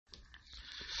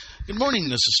Good morning,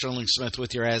 this is Sterling Smith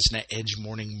with your Asna Edge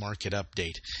Morning Market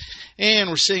Update. And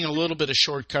we're seeing a little bit of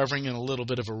short covering and a little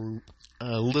bit of a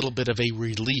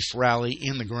relief rally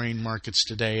in the grain markets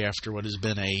today after what has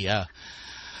been a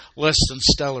less than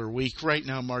stellar week. Right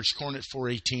now, March corn at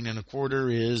 4.18 and a quarter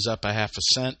is up a half a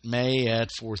cent. May at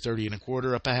 4.30 and a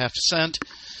quarter, up a half a cent.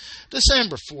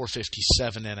 December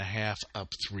 4.57 and a half, up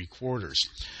 3/4.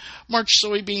 March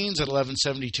soybeans at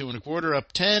 11.72 and a quarter,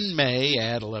 up 10. May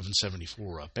at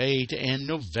 11.74, up 8, and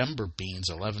November beans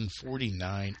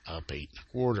 11.49, up 8 and a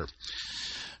quarter.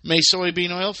 May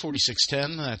soybean oil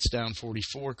 46.10, that's down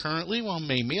 44 currently, while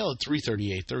May meal at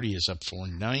 338.30 is up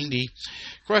 4.90.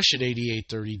 Crush at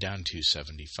 88.30, down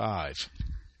 2.75.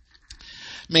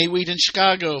 May wheat in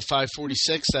Chicago,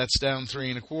 5.46, that's down 3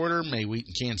 and a quarter. May wheat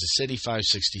in Kansas City,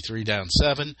 5.63, down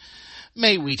 7.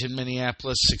 May wheat in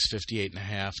Minneapolis, 6.58 and a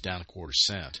half, down a quarter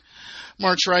cent.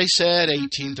 March rice at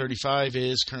 18.35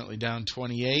 is currently down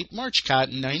 28. March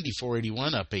cotton,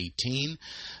 94.81, up 18.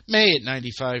 May at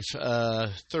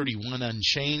 95.31,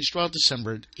 unchanged, while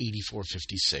December at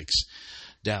 84.56.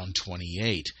 Down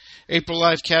 28. April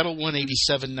live cattle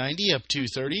 187.90 up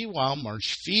 230, while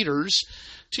March feeders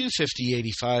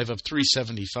 250.85 up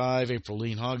 375. April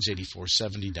lean hogs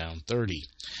 84.70 down 30.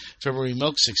 February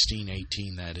milk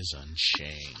 16.18, that is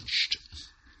unchanged.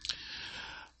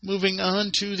 Moving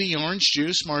on to the orange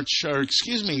juice,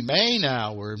 May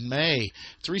now. We're in May.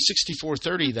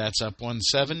 364.30, that's up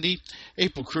 170.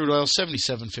 April crude oil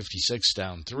 77.56,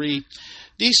 down 3.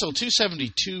 Diesel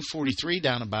 272.43,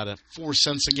 down about 4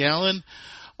 cents a gallon.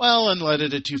 While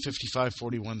unleaded at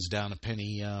 255.41 is down a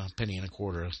penny and a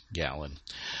quarter a gallon.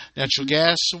 Natural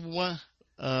gas, where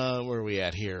are we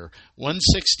at here?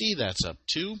 160, that's up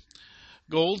 2.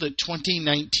 Gold at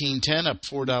 $20.19.10, up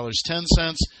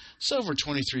 $4.10. Silver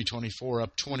 $23.24,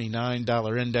 up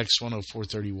 $29. Index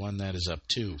 104.31, that is up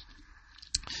 2.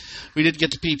 We did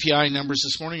get the PPI numbers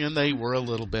this morning, and they were a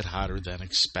little bit hotter than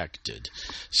expected.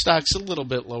 Stocks a little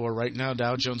bit lower right now.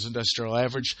 Dow Jones Industrial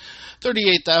Average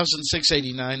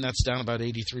 38,689. That's down about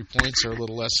 83 points, or a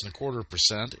little less than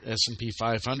 0.25%. S&P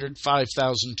 500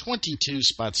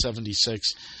 5,022.76,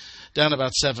 down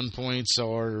about 7 points,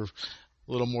 or a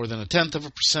little more than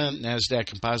 0.1%. NASDAQ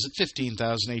Composite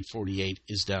 15,848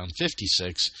 is down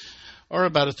 56, or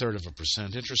about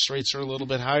 0.33%. Interest rates are a little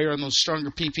bit higher on those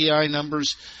stronger PPI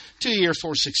numbers. 2-year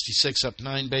 4.66 up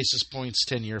 9 basis points.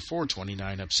 10-year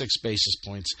 4.29 up 6 basis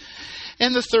points.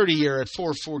 And the 30-year at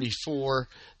 4.44,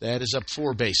 that is up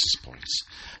 4 basis points.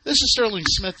 This is Sterling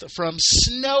Smith from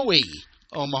snowy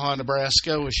Omaha,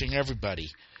 Nebraska, wishing everybody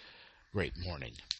a great morning.